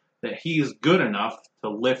hope that he's good enough to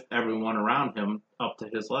lift everyone around him up to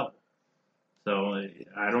his level. So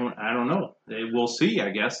I don't know. We'll see, I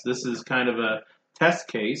guess. This is kind of a test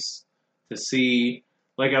case to see,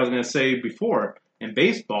 like I was going to say before, in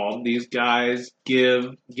baseball, these guys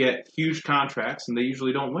get huge contracts and they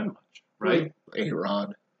usually don't win much, right?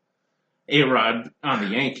 A-Rod on the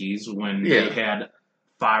Yankees when they had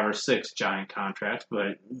 5 or 6 giant contracts,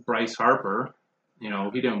 but Bryce Harper,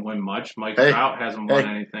 he didn't win much. Mike Trout hasn't won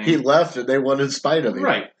anything. He left and they won in spite of him.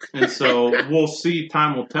 Right. And so we'll see,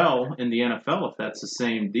 time will tell in the NFL if that's the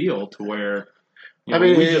same deal to where,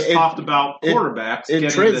 we just talked about quarterbacks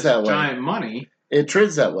getting this giant money. It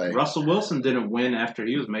trends that way. Russell Wilson didn't win after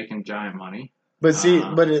he was making giant money. But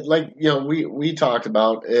we talked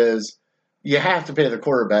about is you have to pay the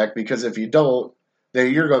quarterback because if you don't,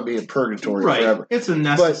 then you're going to be in purgatory forever. It's a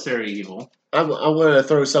necessary evil. I want to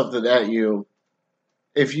throw something at you.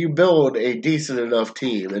 If you build a decent enough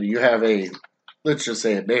team and you have let's just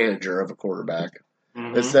say a manager of a quarterback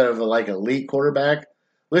instead of like elite quarterback,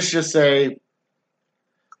 let's just say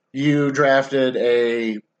you drafted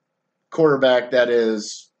a quarterback that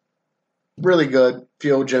is really good,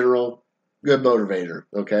 field general, good motivator,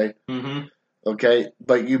 okay? Mm-hmm. Okay,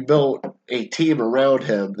 but you built a team around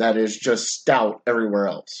him that is just stout everywhere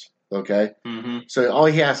else, okay? Mm-hmm. So all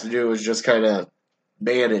he has to do is just kind of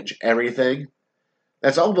manage everything.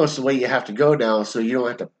 That's almost the way you have to go now so you don't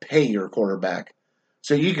have to pay your quarterback.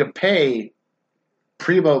 So you can pay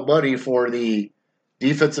primo money for the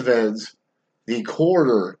defensive ends, the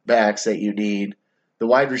quarterbacks that you need, the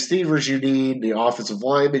wide receivers you need, the offensive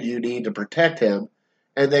linemen you need to protect him.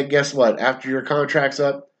 And then guess what? After your contract's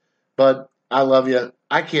up, bud, I love you.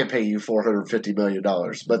 I can't pay you $450 million.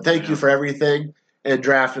 But thank you for everything and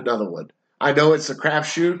draft another one. I know it's a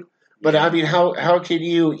crapshoot, but I mean, how can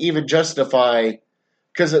you even justify –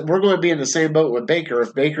 because we're going to be in the same boat with Baker.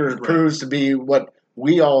 If Baker proves to be what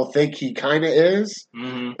we all think he kind of is, I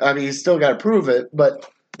mean, he's still got to prove it. But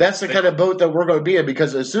that's the kind of boat that we're going to be in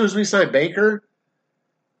because as soon as we sign Baker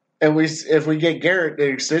and if we get Garrett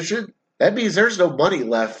an extension, that means there's no money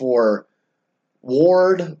left for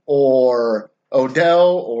Ward or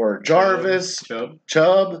Odell or Jarvis, Chubb.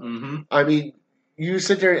 Mm-hmm. I mean, you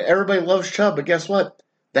sit there, everybody loves Chubb, but guess what?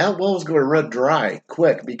 That well's going to run dry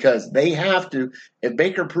quick because they have to. If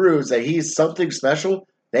Baker proves that he's something special,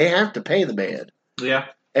 they have to pay the man. Yeah.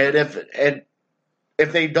 And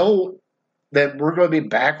if they don't, then we're going to be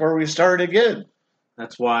back where we started again.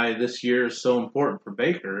 That's why this year is so important for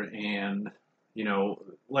Baker. And,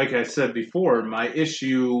 like I said before, my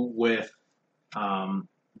issue with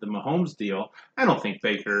the Mahomes deal, I don't think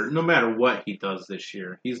Baker, no matter what he does this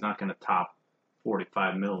year, he's not going to top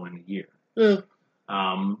 $45 million a year. Yeah.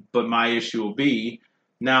 But my issue will be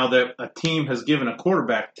now that a team has given a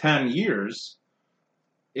quarterback 10 years,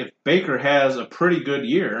 if Baker has a pretty good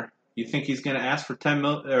year, you think he's going to ask for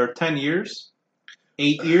 10 years?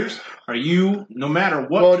 8 years? Are you, no matter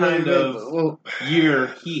what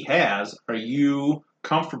year he has, are you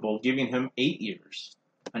comfortable giving him 8 years?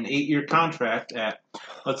 An 8-year contract at,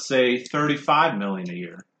 let's say, $35 million a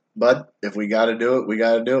year. But if we got to do it, we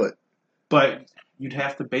got to do it. But you'd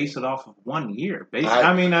have to base it off of 1 year.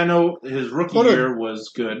 I know his rookie year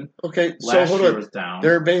was good. Okay, last year was down.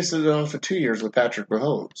 They're basing it off of 2 years with Patrick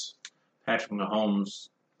Mahomes. Patrick Mahomes,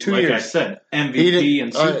 2 like years. I said, MVP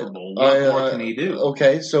and Super Bowl. What more can he do?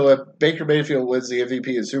 Okay, so if Baker Mayfield wins the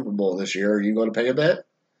MVP and Super Bowl this year, are you going to pay him that?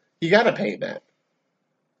 You got to pay him that.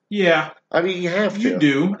 Yeah. I mean, you have to. You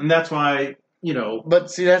do, and that's why,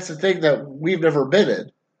 But see, that's the thing that we've never been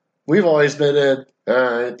in. We've always been in, all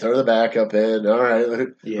right, throw the backup in. All right,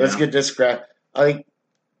 let's get this scrap.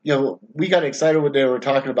 We got excited when they were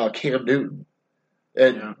talking about Cam Newton.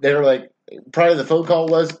 And they were like, probably the phone call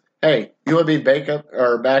was, hey, you want to be backup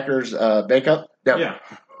or Baker's backup? No. Yeah.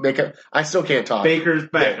 Backup. I still can't talk. Baker's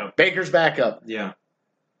backup. Baker's backup. Yeah.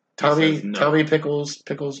 Tommy, no. Tommy Pickles,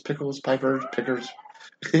 Piper, Pickers.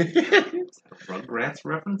 Rugrats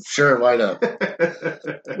reference? Sure, why not?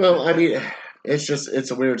 Well, I mean,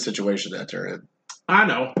 it's a weird situation that they're in. I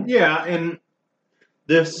know. Yeah, and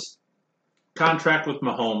this contract with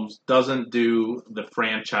Mahomes doesn't do the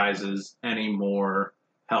franchises any more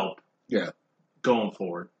help. Yeah. Going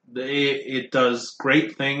forward. It does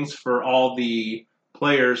great things for all the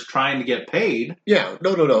players trying to get paid. Yeah,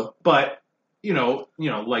 no. But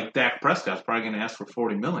like Dak Prescott's probably going to ask for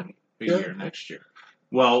 $40 million a year next year.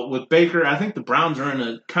 Well, with Baker, I think the Browns are in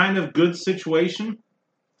a kind of good situation.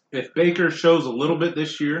 If Baker shows a little bit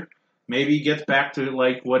this year, maybe he gets back to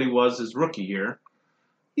like what he was his rookie year.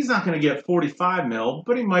 He's not going to get $45 million,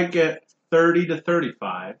 but he might get 30 to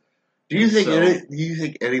 35. Do you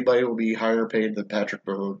think anybody will be higher paid than Patrick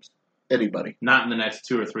Mahomes? Anybody? Not in the next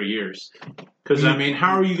 2 or 3 years. Because, I mean,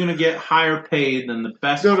 how are you going to get higher paid than the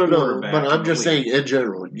best quarterback? But I'm just saying in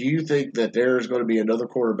general, do you think that there's going to be another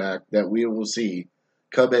quarterback that we will see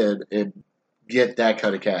come in and get that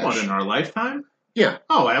kind of cash? What, in our lifetime? Yeah.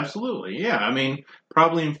 Oh, absolutely. Yeah. I mean,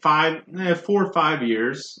 probably in 4 or 5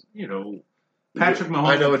 years, Patrick Mahomes.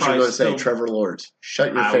 I know what you're going to say, Trevor Lawrence.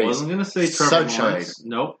 Shut your face. I wasn't going to say Trevor Sunshine. Lawrence.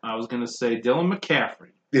 Nope. I was going to say Dylan McCaffrey.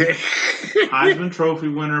 Heisman Trophy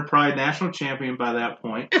winner, probably national champion by that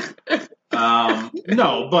point.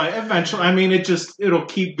 No, but eventually, I mean, it'll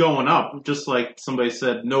keep going up. Just like somebody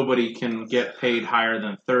said, nobody can get paid higher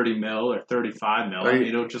than 30 mil or 35 mil. I mean,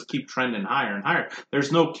 it'll just keep trending higher and higher.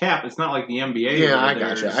 There's no cap. It's not like the NBA. Yeah, I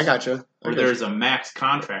got you. Where there's a max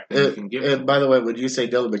contract that you can give. And by the way, when you say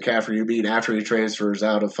Dylan McCaffrey, you mean after he transfers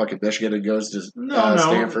out of fucking Michigan and goes to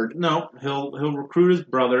Stanford? No, he'll recruit his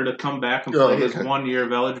brother to come back and play his 1 year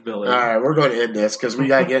of eligibility. All right, we're going to end this because we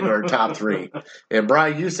got to get into our top three. And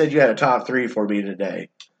Brian, you said you had a top three for me today.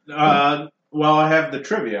 Well, I have the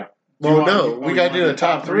trivia. We got to do the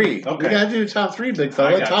top three. Okay. We got to do the top three, big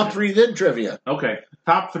fella. Top three, then trivia. Okay.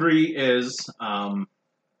 Top three is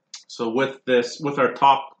so with our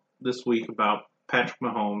talk this week about Patrick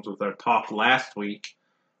Mahomes, with our talk last week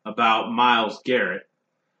about Myles Garrett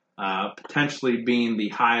potentially being the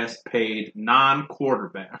highest paid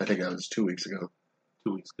non-quarterback. I think that was 2 weeks ago.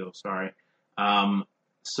 2 weeks ago, sorry.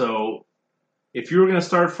 So if you were going to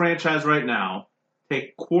start a franchise right now,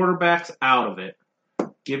 take quarterbacks out of it.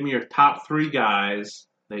 Give me your top three guys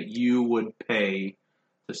that you would pay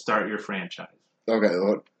to start your franchise. Okay.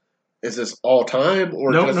 Well, is this all time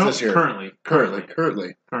or just this year?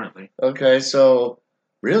 Currently. Okay, so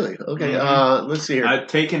really? Okay, let's see here. I've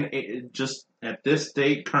taken just at this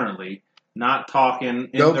date currently, not talking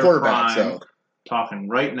in no their quarterbacks, prime, though. Talking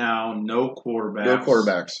right now, no quarterbacks. No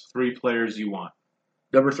quarterbacks. Three players you want.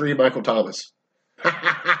 Number 3, Michael Thomas.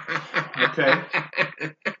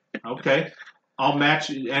 Okay. I'll match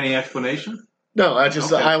any explanation. No,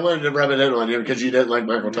 I wanted to rub it in on you because you didn't like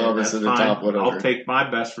Michael Thomas in the top whatever. I'll take my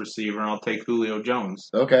best receiver and I'll take Julio Jones.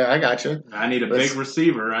 Okay, I got you. I need a big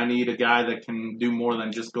receiver. I need a guy that can do more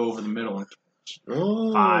than just go over the middle and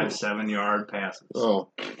 5-7 yard passes. Oh,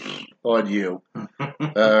 on you. All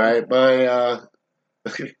right, my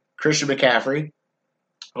Christian McCaffrey.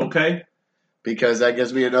 Okay. Because that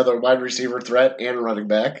gives me another wide receiver threat and a running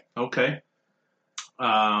back. Okay.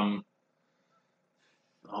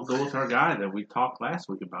 I'll go with our guy that we talked last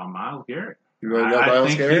week about, Myles Garrett. You want to go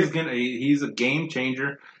Myles Garrett? He's a game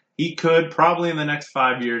changer. He could probably in the next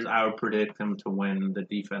 5 years. I would predict him to win the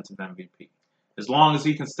defensive MVP as long as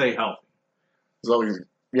he can stay healthy. As long as,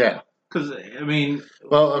 yeah. Because I mean,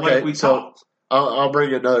 well, okay. Like we talked. I'll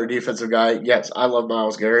bring another defensive guy. Yes, I love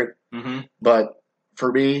Myles Garrett, but for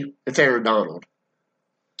me, it's Aaron Donald.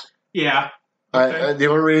 Yeah. Okay. The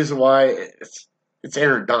only reason why it's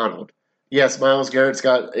Aaron Donald. Yes, Myles Garrett's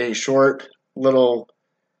got a short little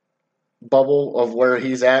bubble of where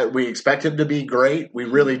he's at. We expect him to be great. We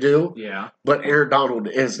really do. Yeah. But Aaron Donald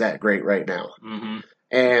is that great right now. Mm-hmm.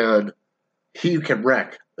 And he can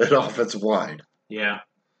wreck an offensive line. Yeah.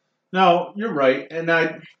 No, you're right. And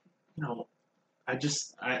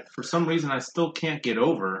for some reason, I still can't get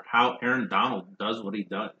over how Aaron Donald does what he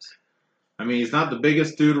does. I mean, he's not the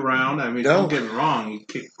biggest dude around. I mean, don't get me wrong. He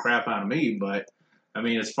kicked the crap out of me, but I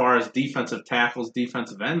mean, as far as defensive tackles,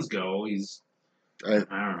 defensive ends go, he's, I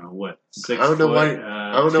don't know, what, 6 foot,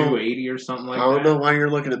 280 or something like that? I don't know why you're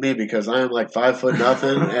looking at me because I am like 5 foot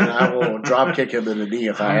nothing, and I will drop kick him in the knee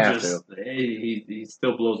if I have to. He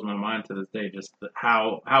still blows my mind to this day, just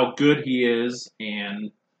how good he is,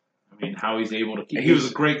 and I mean, how he's able to keep. He was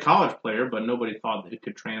a great college player, but nobody thought that he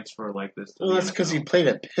could transfer like this. Well, that's because he played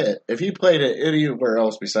at Pitt. If he played at anywhere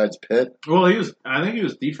else besides Pitt, well, I think he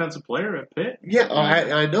was defensive player at Pitt. Yeah,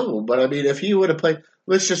 I know, but I mean, if he would have played,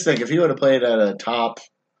 let's just think, if he would have played at a top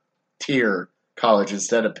tier college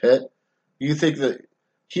instead of Pitt, you think that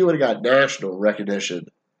he would have got national recognition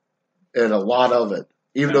and a lot of it,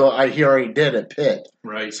 even though he already did at Pitt.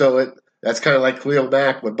 Right. So that's kind of like Khalil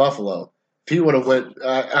Mack with Buffalo. If he would have went,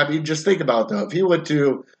 I mean, just think about that. If he went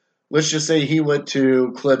to, let's just say he went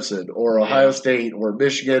to Clemson or Ohio State or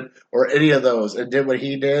Michigan or any of those and did what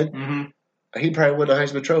he did, he probably won the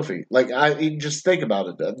Heisman Trophy. Like, just think about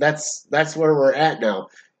it. That's where we're at now.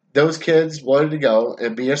 Those kids wanted to go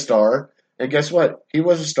and be a star, and guess what? He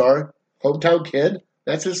was a star. Hometown kid.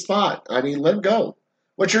 That's his spot. I mean, let him go.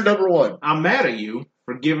 What's your number one? I'm mad at you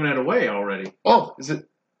for giving it away already. Oh, is it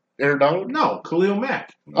Aaron Donald? No, Khalil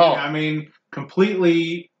Mack. Oh. I mean,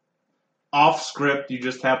 completely off script. You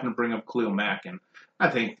just happen to bring up Khalil Mack. And I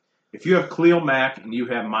think if you have Khalil Mack and you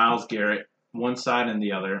have Myles Garrett, one side and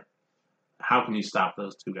the other, how can you stop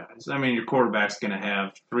those two guys? I mean, your quarterback's going to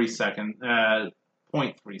have 0.3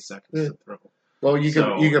 seconds to throw. Well, you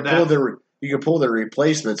can pull the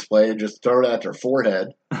replacements play and just throw it at their forehead.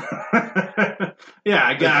 Yeah,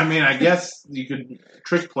 I guess you could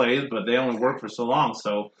trick plays, but they only work for so long.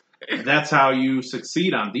 So that's how you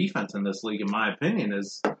succeed on defense in this league, in my opinion,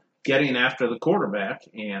 is getting after the quarterback.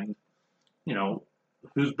 And,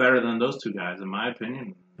 who's better than those two guys? In my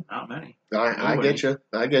opinion, not many. I get you.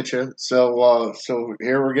 So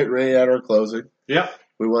here we're getting ready at our closing. Yep.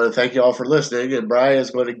 We want to thank you all for listening, and Brian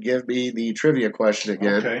is going to give me the trivia question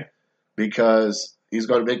again. Okay. Because he's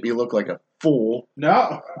going to make me look like a fool.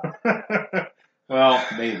 No. Well,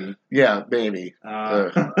 maybe. Yeah, maybe.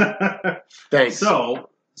 Thanks.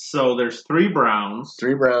 So there's 3 Browns.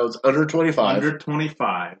 3 Browns under 25. Under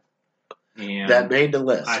 25. And that made the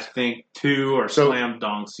list. I think 2 are slam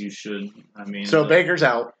dunks. You should. So Baker's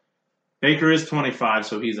out. Baker is 25,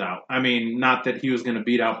 so he's out. I mean, not that he was going to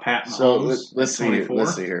beat out Pat Mahomes. So let's see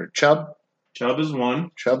here. Chubb is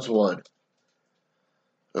 1. Chubb's 1.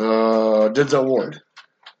 Denzel Ward.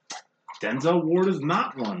 Denzel Ward is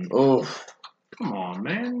not 1. Oh, come on,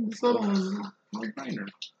 man! This other one's a no-brainer.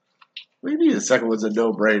 Maybe the second one's a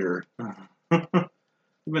no-brainer.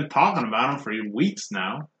 We've been talking about him for weeks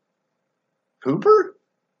now. Hooper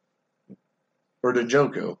or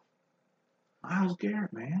Njoku? Myles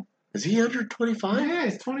Garrett, man. Is he under 25? Yeah,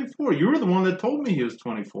 he's 24. You were the one that told me he was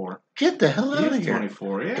 24. Get the hell out of here.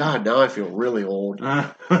 24, yeah. God, now I feel really old.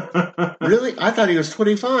 Really? I thought he was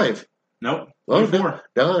 25. Nope. 24.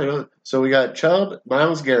 No. So we got Chubb,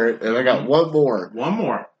 Myles Garrett, and I got one more. One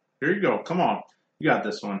more. Here you go. Come on. You got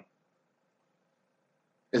this one.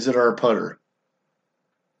 Is it our punter?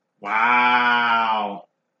 Wow.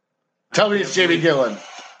 Tell me it's Jamie Gillen.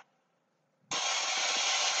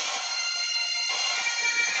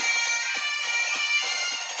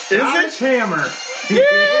 Scottish Hammer. Yeah!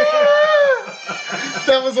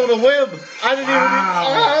 That was on a whim. I didn't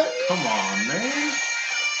even. Come on, man.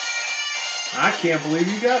 I can't believe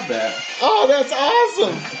you got that. Oh, that's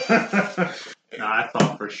awesome. No, I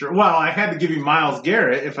thought for sure. Well, I had to give you Myles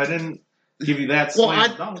Garrett if I didn't give you that. Well, I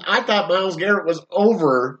thought Myles Garrett was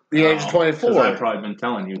over the age of 24. I've probably been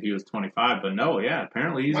telling you he was 25, but no, yeah,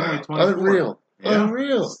 apparently he's only 24.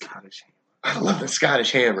 Unreal. Scottish Hammer. I love the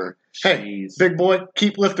Scottish Hammer. Hey, Jeez. big boy,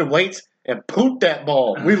 keep lifting weights and poop that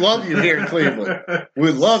ball. We love you here in Cleveland. We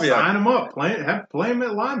love you. Sign him up. Play him at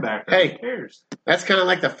linebacker. Hey, who cares? That's kind of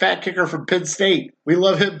like the fat kicker from Penn State. We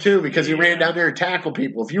love him too because he ran down there and tackled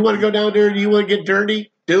people. If you want to go down there and you want to get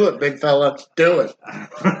dirty, do it, big fella. Do it.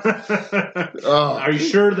 Are you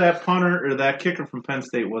sure that punter or that kicker from Penn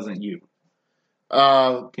State wasn't you?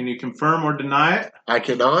 Can you confirm or deny it? I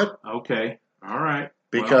cannot. Okay. All right.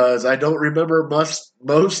 Because I don't remember most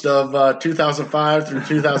of 2005 through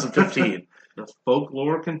 2015. The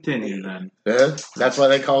folklore continued then. Yeah, that's why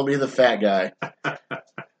they call me the fat guy.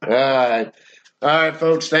 All right,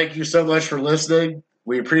 folks. Thank you so much for listening.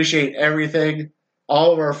 We appreciate everything.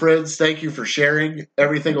 All of our friends, thank you for sharing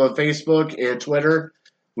everything on Facebook and Twitter.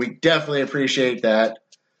 We definitely appreciate that.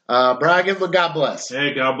 Brian, give them a God bless.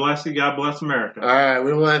 Hey, God bless you. God bless America. All right.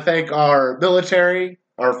 We want to thank our military,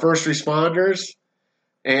 our first responders.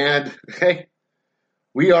 And, hey,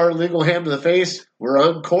 we are Legal Ham to the Face. We're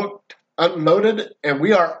uncorked, unloaded, and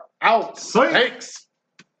we are out. Sweet. Thanks.